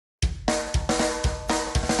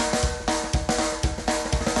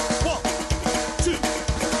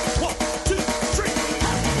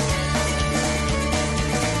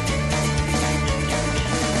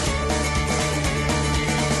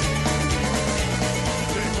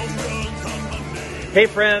Hey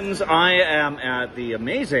friends, I am at the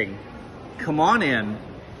amazing Come On in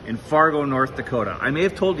Fargo, North Dakota. I may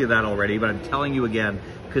have told you that already, but I'm telling you again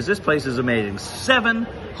because this place is amazing. 7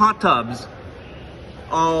 hot tubs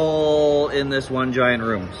all in this one giant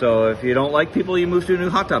room. So if you don't like people, you move to a new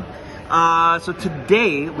hot tub. So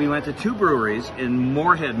today we went to 2 breweries in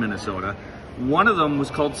Moorhead, Minnesota. One of them was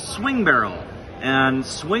called Swing Barrel. And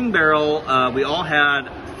Swing Barrel, we all had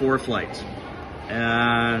 4 flights.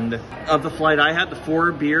 And of the flight I had, the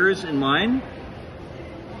 4 beers in mine,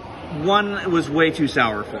 one was way too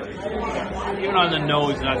sour for me. Even on the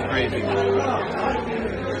nose, that's crazy.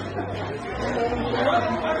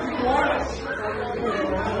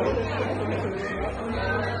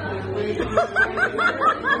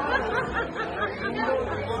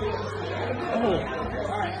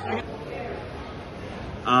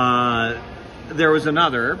 There was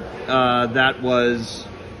another that was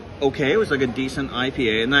okay. It was like a decent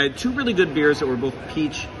IPA, and I had 2 really good beers that were both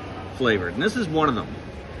peach flavored, and this is one of them,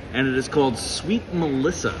 and it is called Sweet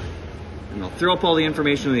Melissa. And I'll throw up all the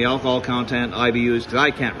information on the alcohol content, IBUs, because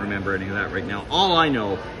I can't remember any of that right now. All I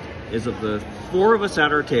know is of the 4 of us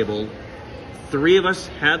at our table, 3 of us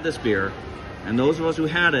had this beer, and those of us who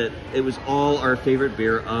had it, it was all our favorite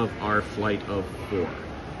beer of our flight of 4.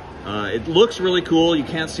 It looks really cool. You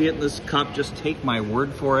can't see it in this cup. Just take my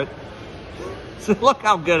word for it. So look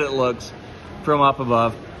how good it looks from up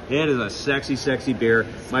above. It is a sexy, sexy beer.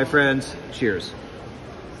 My friends, cheers.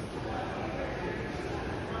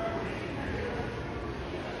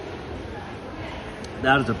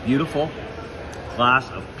 That is a beautiful glass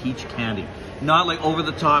of peach candy. Not like over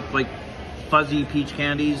the top, like fuzzy peach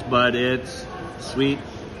candies, but it's sweet,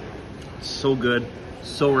 so good,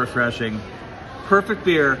 so refreshing. Perfect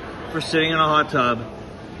beer for sitting in a hot tub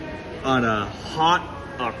on a hot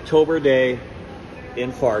October day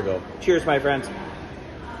in Fargo. Cheers, my friends.